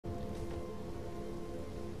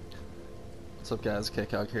What's up guys,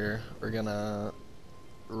 Kcog here. We're gonna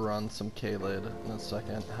run some Caelid in a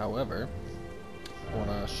second. However, I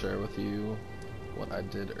wanna share with you what I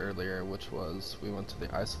did earlier, which was we went to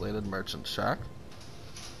the isolated merchant shack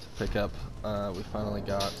to pick up, we finally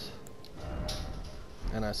got,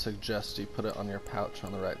 and I suggest you put it on your pouch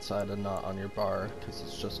on the right side and not on your bar, because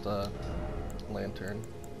it's just a lantern.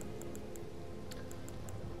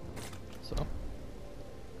 So,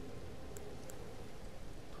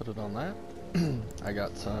 put it on that. I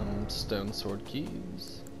got some stone sword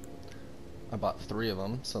keys. I bought 3 of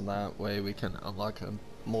them, so that way we can unlock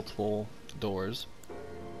multiple doors.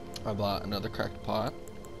 I bought another cracked pot,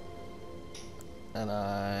 and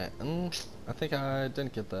I think I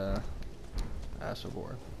didn't get the Ash of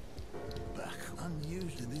War. Back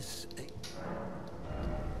unused in this.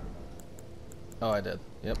 Oh, I did.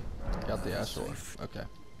 Yep, got the Ash of War. Okay.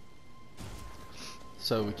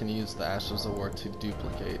 So we can use the Ashes of War to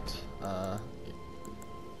duplicate,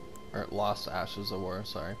 or Lost Ashes of War,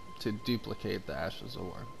 sorry, to duplicate the Ashes of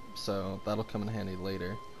War. So that'll come in handy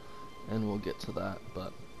later, and we'll get to that,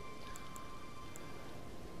 but...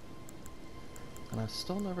 And I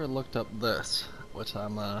still never looked up this, which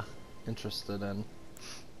I'm interested in.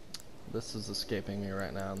 This is escaping me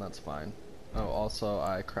right now, and that's fine. Oh, also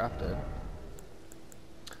I crafted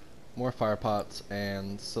more fire pots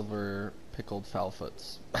and silver pickled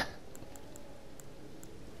fowl-foots. And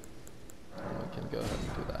we can go ahead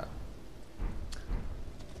and do that.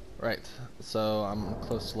 Right, so I'm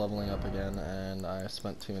close to leveling up again, and I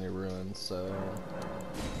spent too many ruins, so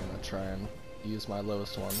I'm gonna try and use my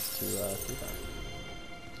lowest ones to do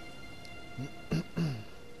that.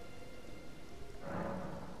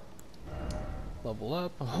 Level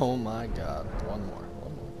up. Oh my god. One more.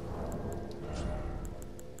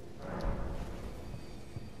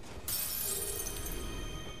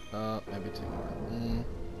 Maybe 2 more.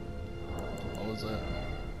 What was it?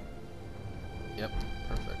 Yep,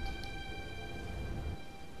 perfect.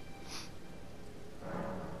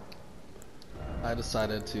 I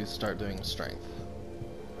decided to start doing strength.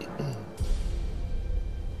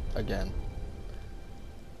 Again.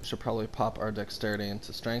 We should probably pop our dexterity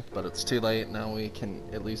into strength, but it's too late. Now we can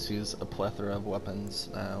at least use a plethora of weapons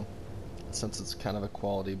now. Since it's kind of a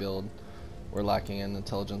quality build. We're lacking in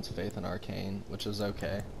intelligence, faith, and arcane, which is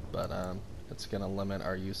okay, but it's gonna limit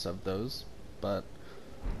our use of those. But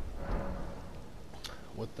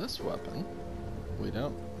with this weapon, we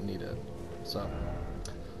don't need it. So,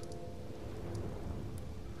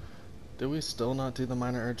 do we still not do the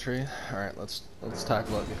minor archery? All right, let's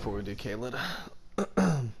tackle it before we do Caelid.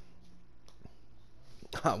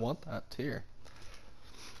 I want that tier.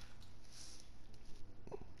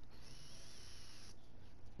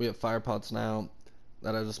 We have fire pots now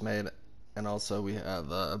that I just made, and also we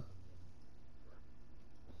have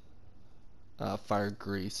fire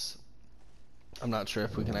grease. I'm not sure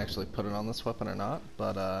if we can actually put it on this weapon or not,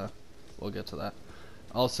 but we'll get to that.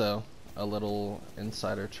 Also, a little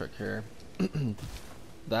insider trick here.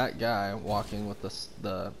 That guy walking with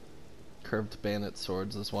the curved bandit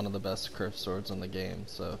swords is one of the best curved swords in the game,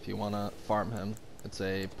 so if you want to farm him, it's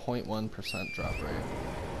a 0.1% drop rate.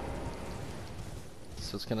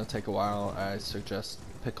 So it's gonna take a while. I suggest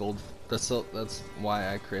pickled. That's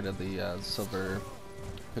why I created the silver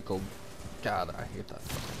pickled. God, I hate that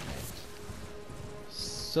fucking name.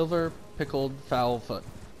 Silver pickled fowl foot.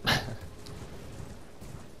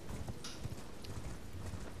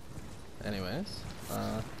 Anyways,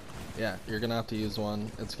 yeah, you're gonna have to use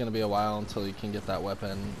one. It's gonna be a while until you can get that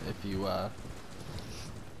weapon. If you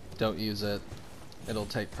don't use it, it'll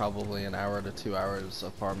take probably an hour to 2 hours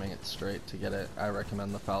of farming it straight to get it. I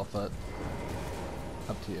recommend the fowl foot.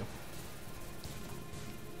 Up to you.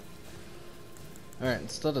 Alright,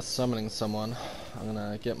 instead of summoning someone, I'm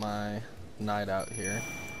gonna get my knight out here.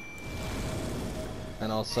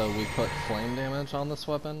 And also, we put flame damage on this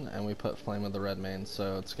weapon, and we put flame of the red mane,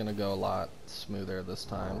 so it's gonna go a lot smoother this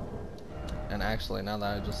time. And actually, now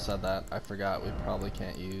that I just said that, I forgot we probably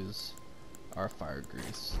can't use our fire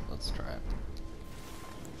grease. Let's try it.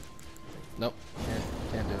 Nope,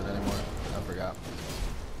 can't do it anymore. I forgot.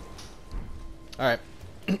 Alright.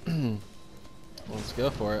 Let's go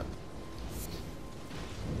for it.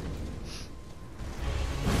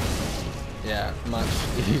 Yeah, much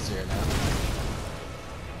easier now.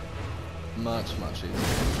 Much easier.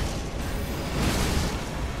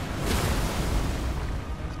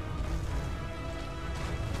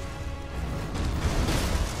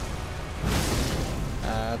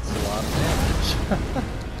 That's a lot of damage.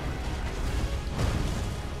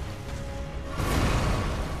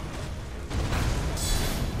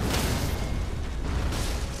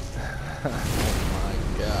 Oh my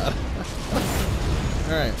god.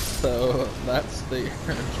 Alright, so that's the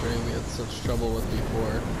archery we had such trouble with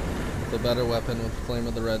before. The better weapon with Flame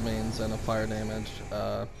of the Red Mains and a fire damage.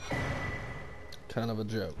 Kind of a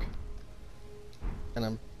joke. And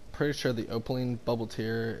I'm pretty sure the Opaline Bubble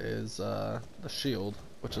Tier is the shield,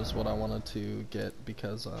 which is what I wanted to get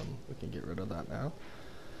because we can get rid of that now.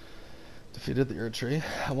 Defeated the Erdtree.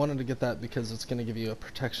 I wanted to get that because it's going to give you a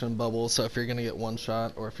protection bubble, so if you're going to get one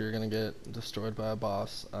shot or if you're going to get destroyed by a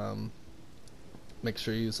boss, make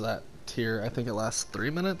sure you use that tier. I think it lasts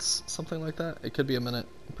 3 minutes, something like that. It could be a minute.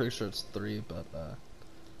 I'm pretty sure it's 3, but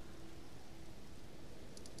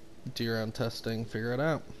do your own testing, figure it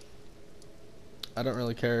out. I don't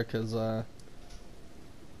really care because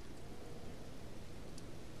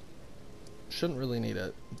shouldn't really need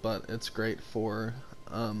it, but it's great for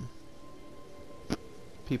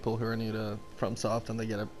people who are new to FromSoft and they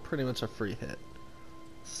get pretty much a free hit.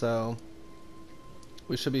 So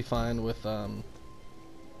we should be fine with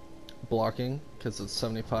blocking because it's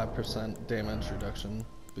 75% damage reduction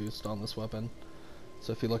boost on this weapon.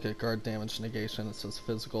 So if you look at guard damage negation, it says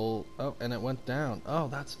physical. Oh, and it went down. Oh,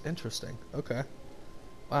 that's interesting. Okay.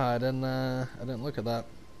 Wow, I didn't look at that.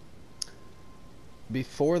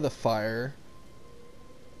 Before the fire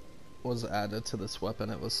was added to this weapon,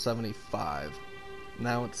 it was 75.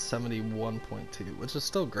 Now it's 71.2, which is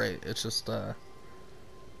still great. It's just our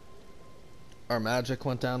magic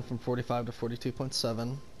went down from 45 to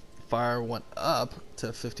 42.7. Fire went up to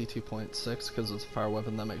 52.6 because it's a fire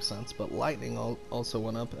weapon, that makes sense. But lightning also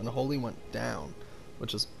went up, and holy went down,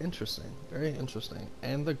 which is interesting, very interesting.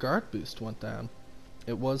 And the guard boost went down.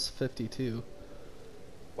 It was 52.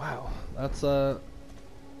 Wow, that's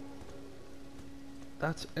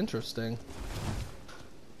interesting.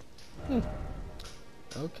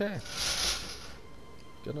 Okay,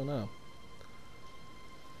 good to know.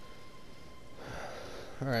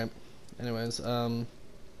 Alright, anyways,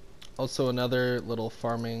 also another little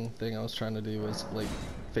farming thing I was trying to do was like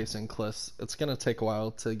facing cliffs. It's gonna take a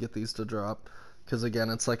while to get these to drop, because again,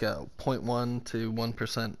 it's like a 0.1 to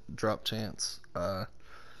 1% drop chance.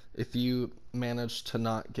 If you manage to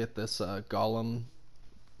not get this golem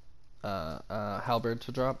halberd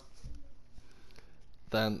to drop,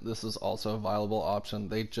 then this is also a viable option.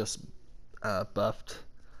 They just buffed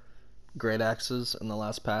great axes in the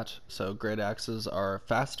last patch, so great axes are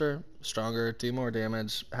faster, stronger, do more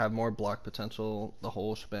damage, have more block potential, the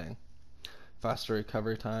whole shebang. Faster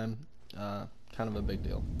recovery time, kind of a big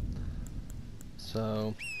deal.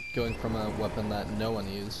 So going from a weapon that no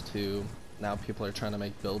one used to now people are trying to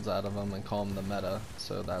make builds out of them and call them the meta,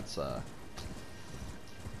 so that's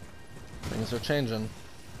things are changing.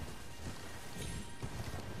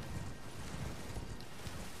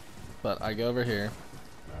 But I go over here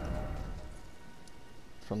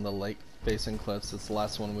from the lake facing cliffs. It's the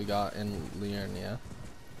last one we got in Liurnia.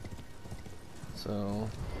 So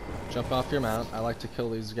jump off your mount. I like to kill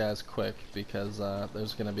these guys quick because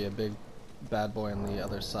there's going to be a big bad boy on the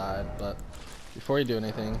other side. But before you do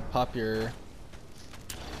anything, pop your...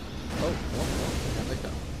 Oh, where'd they go?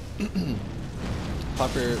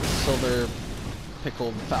 Pop your silver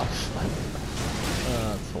pickled falchion.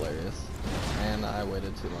 That's hilarious. And I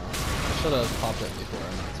waited too long. I should have popped it before,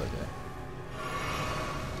 and that's okay.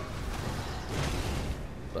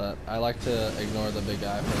 But I like to ignore the big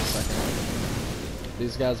guy for a second.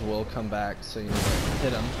 These guys will come back, so you need to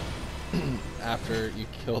hit them. After you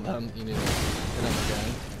kill them, you need to hit them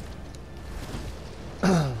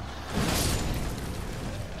again.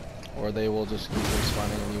 Or they will just keep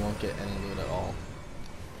respawning and you won't get any loot at all.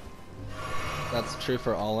 That's true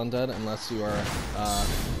for all undead unless you are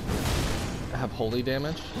have holy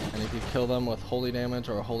damage, and if you kill them with holy damage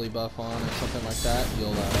or a holy buff on or something like that,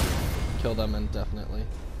 you'll kill them indefinitely.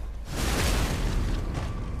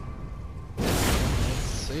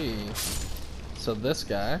 Let's see. So this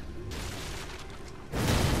guy.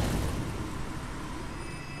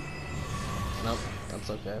 Nope, that's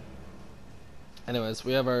okay. Anyways,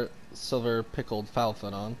 we have our silver pickled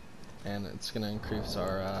falchion on, and it's gonna increase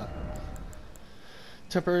our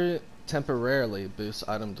temporarily boost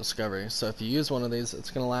item discovery. So if you use one of these,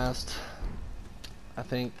 it's gonna last, I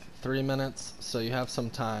think, 3 minutes, so you have some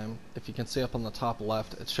time. If you can see up on the top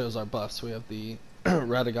left, it shows our buffs. We have the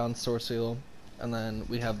Radagon Sword Seal, and then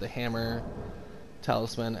we have the Hammer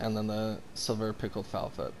Talisman, and then the Silver Pickled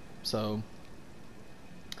Falchion. So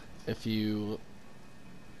if you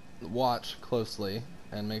watch closely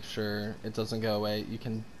and make sure it doesn't go away, you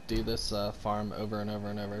can do this farm over and over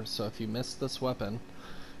and over. So if you miss this weapon,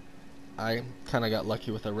 I kind of got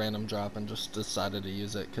lucky with a random drop and just decided to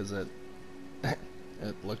use it because it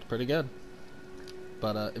it looked pretty good.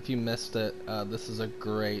 But if you missed it, this is a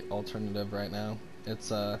great alternative right now.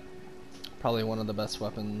 It's probably one of the best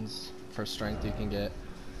weapons for strength you can get.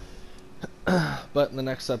 But in the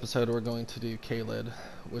next episode, we're going to do Caelid,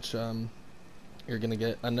 which you're gonna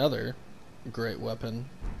get another great weapon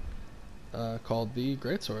called the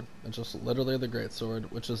Greatsword. It's just literally the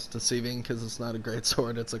Greatsword, which is deceiving because it's not a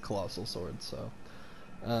Greatsword, it's a Colossal Sword. So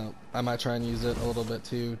I might try and use it a little bit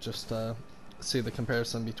too, just see the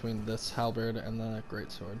comparison between this halberd and the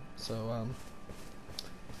Greatsword. So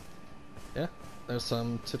yeah, there's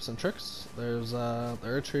some tips and tricks. There's the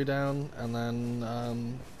Erd tree down, and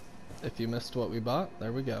then if you missed what we bought,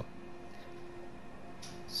 there we go.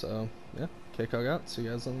 So yeah, KCOG out. See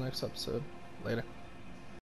you guys in the next episode. Later.